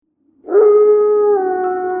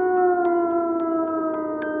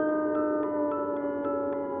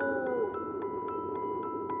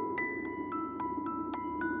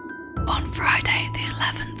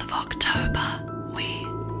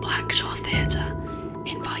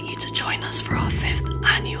to join us for our 5th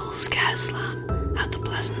annual Scare Slam at the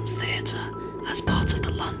Pleasance Theatre as part of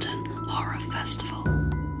the London Horror Festival.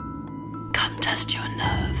 Come test your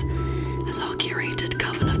nerve as our curated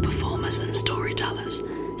coven of performers and storytellers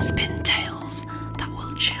spin tales that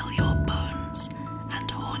will chill your bones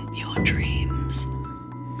and haunt your dreams.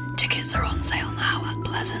 Tickets are on sale now at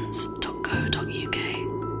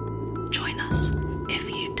pleasance.co.uk. Join us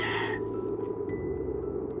if you dare.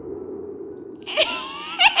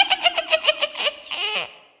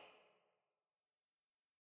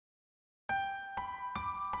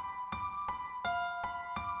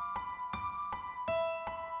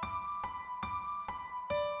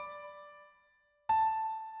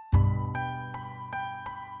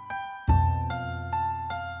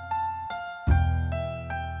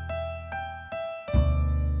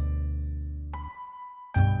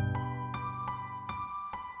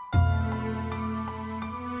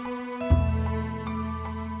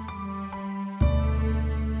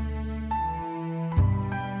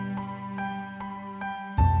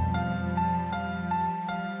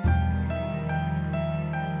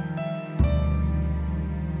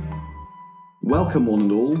 Welcome one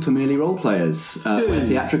and all to Merely Roleplayers, where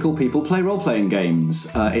theatrical people play role-playing games.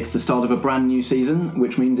 It's the start of a brand new season,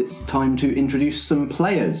 which means it's time to introduce some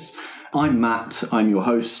players. I'm Matt, I'm your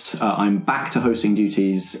host. I'm back to hosting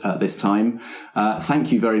duties this time.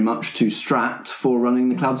 Thank you very much to Strat for running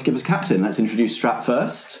the Cloudskippers Captain. Let's introduce Strat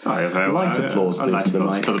first. Light applause, please, for the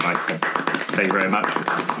mic. Thank you very much.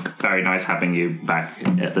 Very nice having you back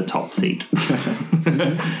at the top seat.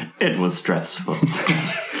 It was stressful.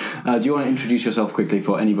 Do you want to introduce yourself quickly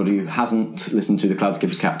for anybody who hasn't listened to the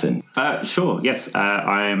Cloudskippers Captain? Sure, yes.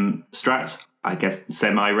 I'm Strat, I guess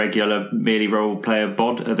semi-regular Merely Role Player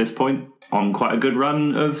VOD at this point, on quite a good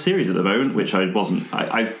run of series at the moment, which I wasn't.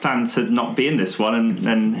 I planned to not be in this one, and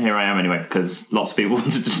then here I am anyway, because lots of people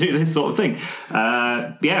wanted to do this sort of thing.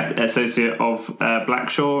 Associate of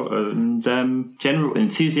Blackshaw and general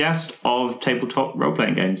enthusiast of tabletop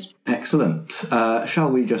role-playing games. Excellent.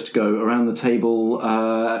 Shall we just go around the table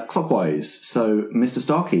clockwise? So, Mr.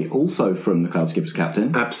 Starkey, also from the Cloudskippers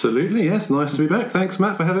Captain. Absolutely, yes. Nice to be back. Thanks,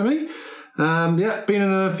 Matt, for having me. Been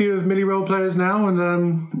in a few of Merely Role Players now,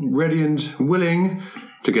 and ready and willing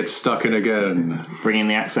to get stuck in again. Bringing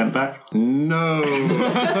the accent back? No.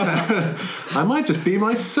 I might just be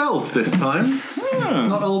myself this time.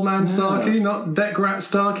 Not Old Man Starkey, not Deck Rat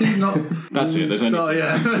Starkey, not... That's it, there's only... Oh,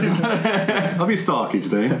 yeah. I'll be Starkey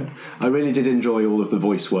today. I really did enjoy all of the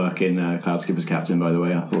voice work in Cloudskippers Captain, by the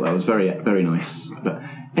way. I thought that was very, very nice. But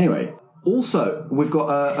anyway... Also, we've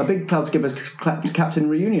got a big Cloudskippers Captain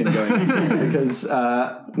reunion going because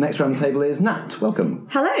next round the table is Nat. Welcome.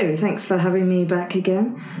 Hello, thanks for having me back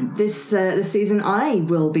again. This season I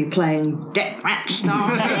will be playing Deck Rat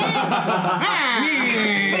Starkey. No,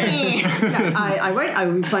 I won't. I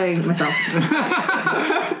will be playing myself.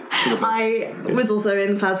 I was also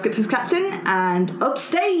in Cloudskippers Captain and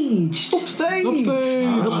Upstage.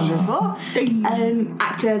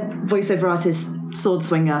 Actor, voiceover artist, sword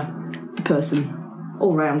swinger, person,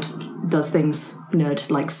 all round, does things, nerd,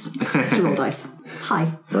 likes to roll dice.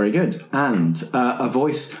 Hi. Very good. And a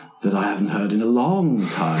voice that I haven't heard in a long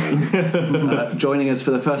time. Joining us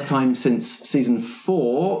for the first time since season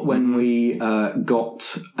 4, when we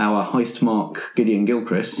got our heist mark Gideon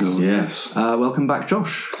Gilchrist. Yes. Welcome back,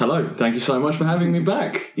 Josh. Hello. Thank you so much for having me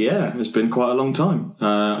back. Yeah, it's been quite a long time.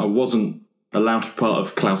 I wasn't allowed to be part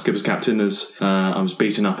of Cloudskippers Captain as I was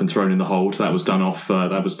beaten up and thrown in the hold. That was done off.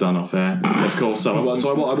 Air, of course. So I was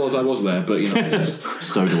there, but just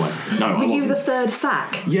stowed away. No, I wasn't. Were you the third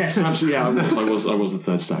sack? Yes, absolutely. Yeah, I was the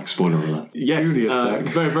third stack. Spoiler alert. Yes,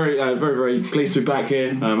 very pleased to be back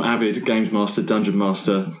here. Avid games master, dungeon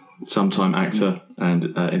master, sometime actor,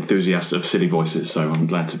 and enthusiast of silly voices. So I'm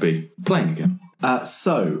glad to be playing again.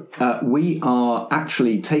 We are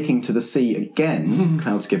actually taking to the sea again,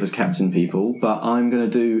 Cloudskippers Captain people, but I'm going to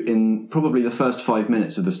do in probably the first 5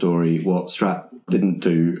 minutes of the story what Strat didn't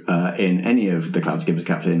do in any of the Cloudskippers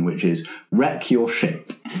Captain, which is wreck your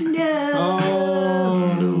ship. No.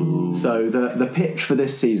 Oh. So the pitch for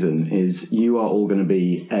this season is you are all going to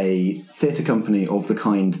be a theatre company of the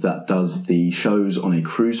kind that does the shows on a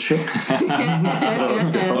cruise ship.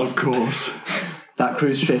 Of course. That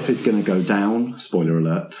cruise ship is going to go down, spoiler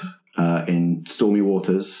alert, in stormy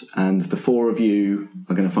waters, and the 4 of you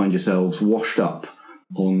are going to find yourselves washed up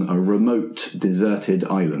on a remote, deserted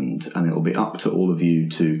island, and it'll be up to all of you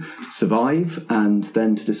to survive and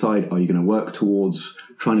then to decide, are you going to work towards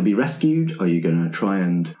trying to be rescued? Are you going to try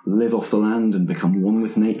and live off the land and become one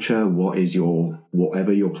with nature? What is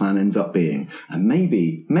whatever your plan ends up being? And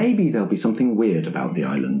maybe there'll be something weird about the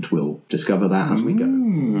island. We'll discover that as we go.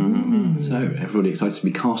 So, everybody excited to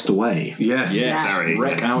be cast away? Yes. Yes.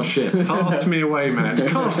 Wreck our ship. Cast me away, Matt.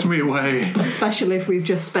 Cast me away. Especially if we've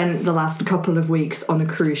just spent the last couple of weeks on a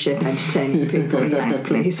cruise ship entertaining people. Yes,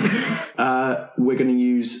 please. We're going to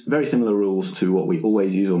use very similar rules to what we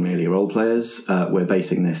always use on Merely Role Players. We're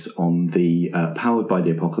basing this on the Powered by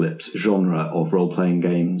the Apocalypse genre of role-playing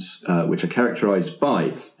games, which are characterized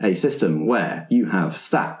by a system where you have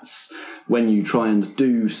stats. When you try and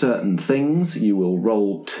do certain things, you will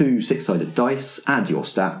roll 2 6-sided dice, add your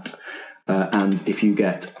stat, and if you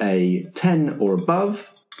get a 10 or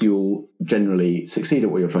above, you'll generally succeed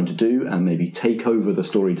at what you're trying to do and maybe take over the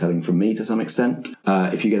storytelling from me to some extent.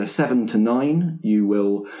 If you get a 7 to 9, you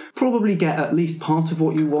will probably get at least part of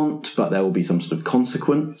what you want, but there will be some sort of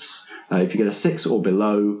consequence. If you get a 6 or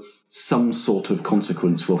below, some sort of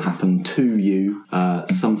consequence will happen to you.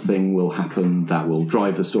 Something will happen that will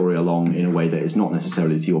drive the story along in a way that is not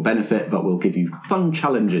necessarily to your benefit, but will give you fun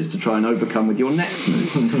challenges to try and overcome with your next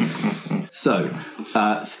move. So,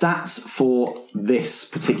 stats for this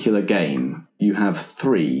particular game. You have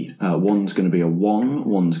 3. One's going to be a 1,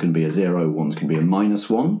 one's going to be a 0, one's going to be a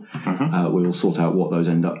 -1. We will sort out what those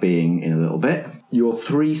end up being in a little bit. Your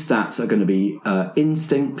 3 stats are going to be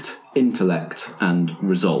instinct, intellect, and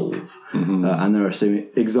resolve. And there are some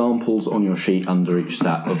examples on your sheet under each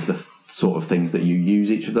stat of the sort of things that you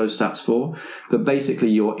use each of those stats for. But basically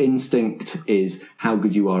your instinct is how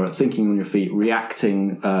good you are at thinking on your feet,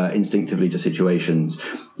 reacting instinctively to situations.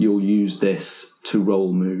 You'll use this to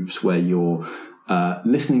roll moves where you're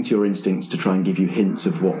listening to your instincts to try and give you hints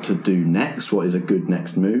of what to do next, what is a good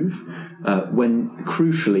next move.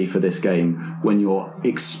 Crucially for this game, when you're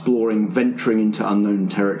exploring, venturing into unknown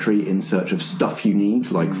territory in search of stuff you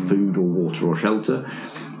need, like food or water or shelter.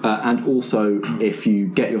 And also, if you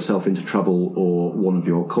get yourself into trouble or one of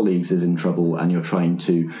your colleagues is in trouble and you're trying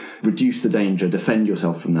to reduce the danger, defend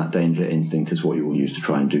yourself from that danger, instinct is what you will use to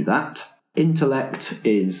try and do that. Intellect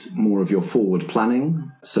is more of your forward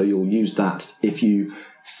planning, so you'll use that if you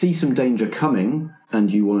see some danger coming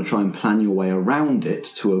and you want to try and plan your way around it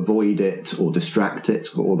to avoid it or distract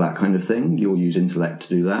it or that kind of thing. You'll use intellect to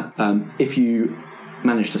do that. If you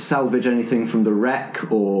manage to salvage anything from the wreck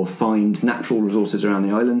or find natural resources around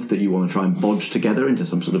the island that you want to try and bodge together into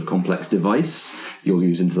some sort of complex device, you'll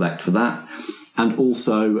use intellect for that. And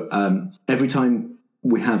also, every time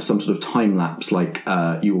we have some sort of time lapse, like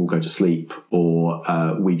you all go to sleep, or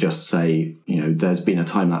we just say, there's been a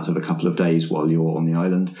time lapse of a couple of days while you're on the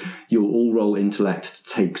island, you'll all roll intellect to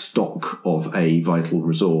take stock of a vital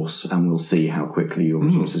resource, and we'll see how quickly your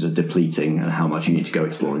resources are depleting and how much you need to go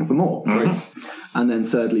exploring for more. And then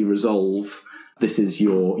thirdly, resolve. This is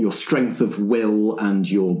your strength of will and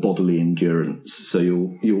your bodily endurance. So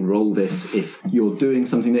you'll roll this if you're doing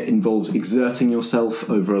something that involves exerting yourself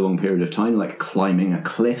over a long period of time, like climbing a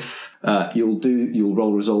cliff. You'll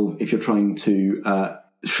roll resolve if you're trying to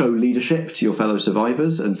show leadership to your fellow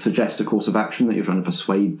survivors and suggest a course of action that you're trying to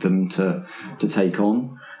persuade them to take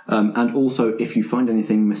on. And also, if you find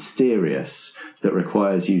anything mysterious that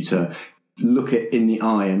requires you to look it in the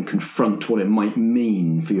eye and confront what it might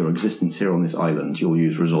mean for your existence here on this island, you'll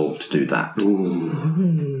use resolve to do that.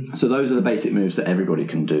 So those are the basic moves that everybody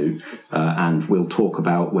can do, and we'll talk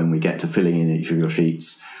about when we get to filling in each of your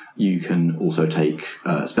sheets. You can also take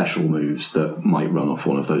special moves that might run off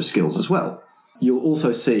one of those skills as well. You'll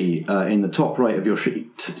also see in the top right of your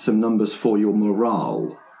sheet some numbers for your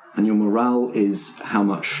morale, and your morale is how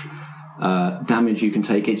much damage you can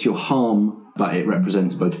take. It's your harm, but it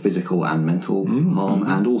represents both physical and mental harm,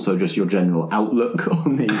 and also just your general outlook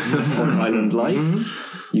on island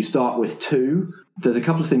life. You start with 2. There's a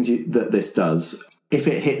couple of things that this does. If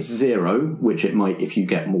it hits 0, which it might if you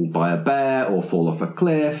get mauled by a bear or fall off a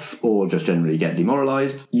cliff or just generally get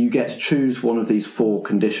demoralised, you get to choose one of these 4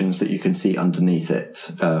 conditions that you can see underneath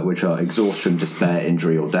it, which are exhaustion, despair,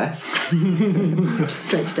 injury, or death.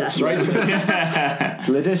 Straight to death. It's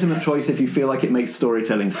a legitimate choice if you feel like it makes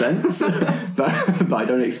storytelling sense, but I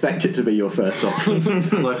don't expect it to be your first option.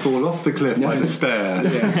 As I fall off the cliff, I despair.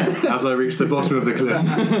 As I reach the bottom of the cliff,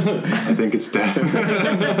 I think it's death.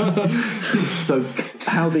 So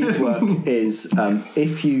how these work is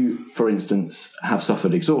if you, for instance, have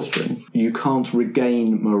suffered exhaustion, you can't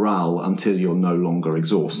regain morale until you're no longer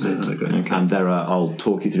exhausted. Okay. And I'll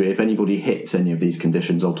talk you through, if anybody hits any of these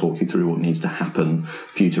conditions, I'll talk you through what needs to happen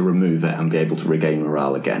for you to remove it and be able to regain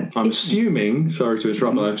morale again. I'm assuming, sorry to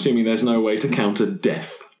interrupt, but I'm assuming there's no way to counter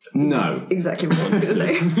death. No. Exactly what I was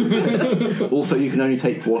going to say. Also, you can only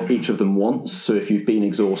take each of them once. So if you've been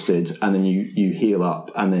exhausted and then you heal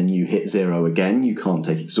up and then you hit 0 again, you can't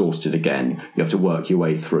take exhausted again. You have to work your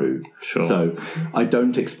way through. Sure. So I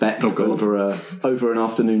don't expect over an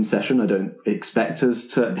afternoon session, I don't expect us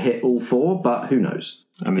to hit all 4, but who knows?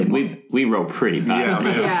 I mean, we roll pretty bad. Yeah, I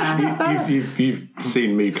mean, Yeah. you've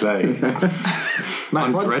seen me play. Matt,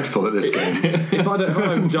 I'm dreadful at this game. If I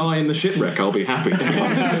don't die in the shipwreck, I'll be happy. To be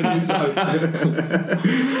honest with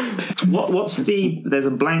you. What's there's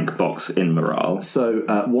a blank box in morale. So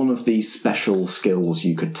one of the special skills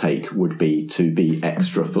you could take would be to be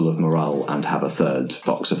extra full of morale and have a 3rd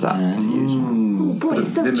box of that to use. Oh boy,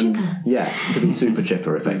 it's so chipper. Yeah, to be super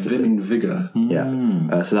chipper, effectively. Vim and vigour.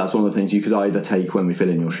 Yeah. So that's one of the things you could either take when we fill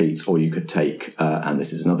in your sheets, or you could take, and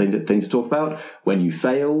this is another thing to talk about, when you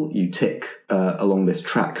fail, you tick along this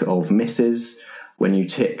track of misses. When you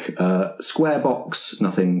tick a square box,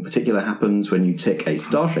 nothing particular happens. When you tick a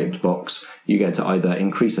star-shaped box, you get to either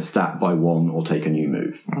increase a stat by 1 or take a new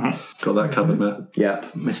move. Got that covered, Matt.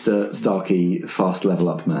 Yep, Mr. Starkey, fast level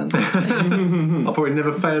up man. I'll probably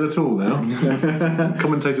never fail at all now.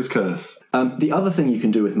 Commentator's curse. The other thing you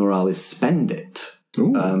can do with morale is spend it.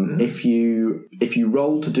 If you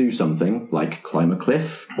roll to do something like climb a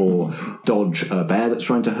cliff or dodge a bear that's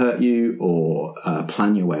trying to hurt you or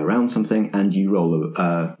plan your way around something and you roll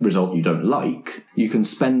a result you don't like, you can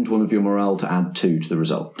spend one of your morale to add 2 to the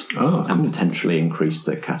result and potentially increase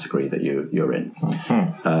the category that you're in.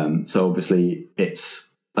 So obviously it's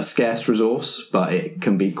a scarce resource, but it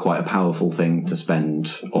can be quite a powerful thing to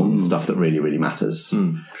spend on stuff that really, really matters.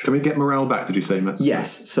 Can we get morale back, did you say, Matt?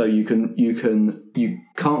 Yes, so you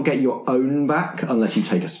can't get your own back unless you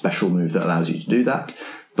take a special move that allows you to do that.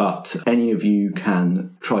 But any of you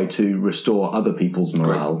can try to restore other people's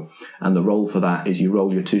morale, and the roll for that is you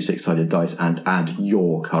roll your 2 6-sided dice and add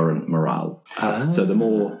your current morale. So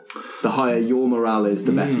the higher your morale is,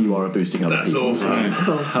 the better you are at boosting other people's. Awesome.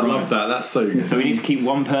 I love that. That's so good. So we need to keep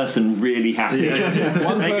one person really happy.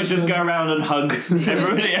 They could just go around and hug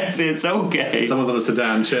everybody else. It's okay. Someone's on a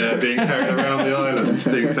sedan chair being carried around the island,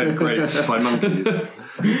 being fed grapes by monkeys.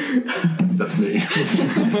 That's me.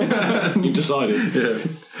 You've decided. Yes.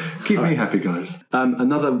 Keep me happy, guys.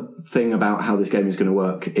 Another thing about how this game is going to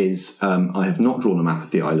work is I have not drawn a map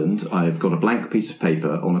of the island. I've got a blank piece of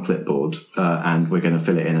paper on a clipboard, and we're going to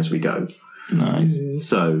fill it in as we go. Nice.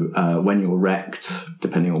 So when you're wrecked,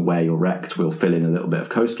 depending on where you're wrecked, we'll fill in a little bit of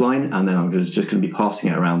coastline, and then I'm just going to be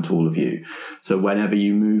passing it around to all of you. So whenever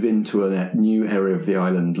you move into a new area of the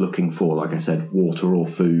island looking for, like I said, water or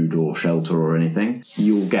food or shelter or anything,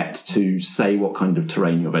 you'll get to say what kind of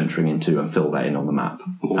terrain you're venturing into and fill that in on the map.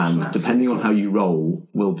 Awesome. And depending on how you roll,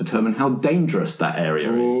 will determine how dangerous that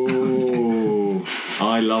area is. Ooh,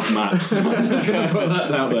 I love maps. I'm just going to put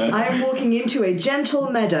that out there. I am walking into a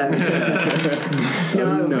gentle meadow.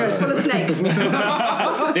 No, it's full of snakes.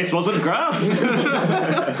 This wasn't grass.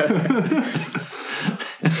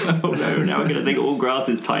 Oh no, now I'm going to think all grass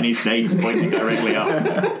is tiny snakes pointing directly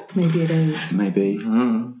up. Maybe it is. Maybe.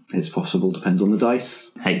 It's possible, depends on the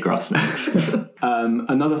dice. Hate grass snakes.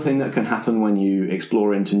 Another thing that can happen when you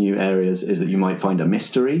explore into new areas is that you might find a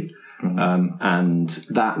mystery. And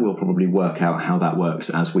that will probably work out how that works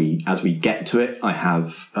as we get to it. I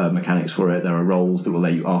have mechanics for it. There are roles that will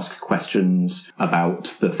let you ask questions about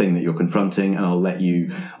the thing that you're confronting, and I'll let you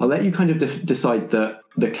kind of decide the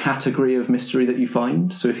category of mystery that you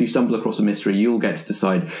find. So if you stumble across a mystery, you'll get to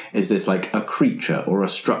decide, is this like a creature or a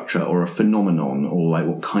structure or a phenomenon, or like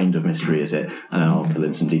what kind of mystery is it? And then I'll fill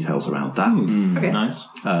in some details around that. Okay. Nice.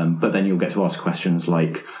 But then you'll get to ask questions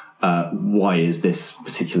like, why is this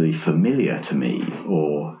particularly familiar to me?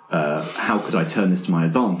 Or how could I turn this to my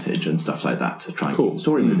advantage? And stuff like that to try and keep the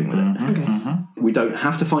story moving with it. Okay. We don't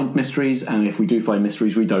have to find mysteries, and if we do find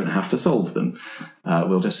mysteries, we don't have to solve them.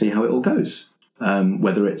 We'll just see how it all goes.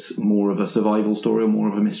 Whether it's more of a survival story or more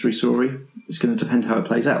of a mystery story, it's going to depend how it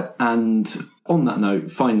plays out. And on that note,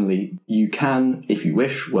 finally, you can, if you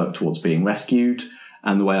wish, work towards being rescued.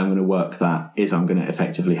 And the way I'm going to work that is I'm going to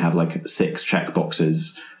effectively have like 6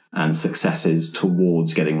 checkboxes, and successes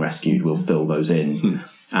towards getting rescued. We'll fill those in.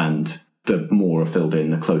 And the more are filled in,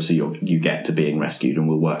 the closer you get to being rescued, and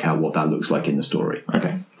we'll work out what that looks like in the story.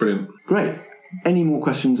 Okay. Brilliant. Great. Any more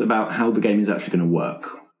questions about how the game is actually going to work?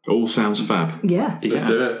 All sounds fab. Yeah. Let's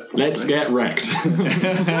do it. Let's get wrecked.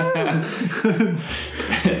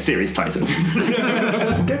 Series title.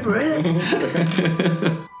 Get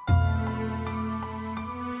rid.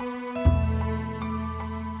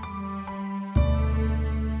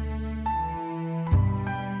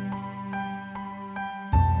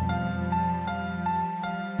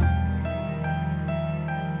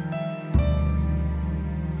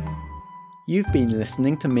 You've been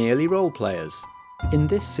listening to Merely Roleplayers. In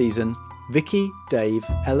this season, Vicky, Dave,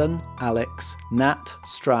 Ellen, Alex, Nat,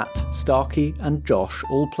 Strat, Starkey and Josh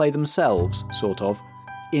all play themselves, sort of,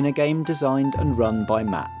 in a game designed and run by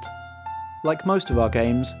Matt. Like most of our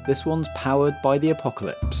games, this one's powered by the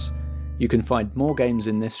Apocalypse. You can find more games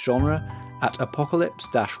in this genre at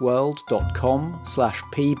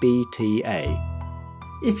apocalypse-world.com/pbta.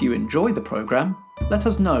 If you enjoy the programme, let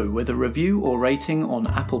us know with a review or rating on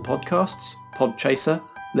Apple Podcasts, Podchaser,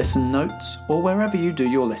 Listen Notes, or wherever you do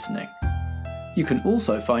your listening. You can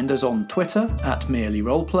also find us on Twitter at Merely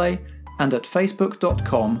Roleplay and at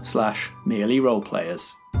facebook.com/Merely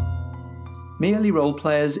Roleplayers. Merely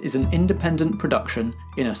Roleplayers is an independent production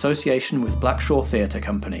in association with Blackshaw Theatre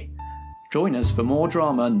Company. Join us for more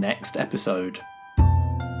drama next episode.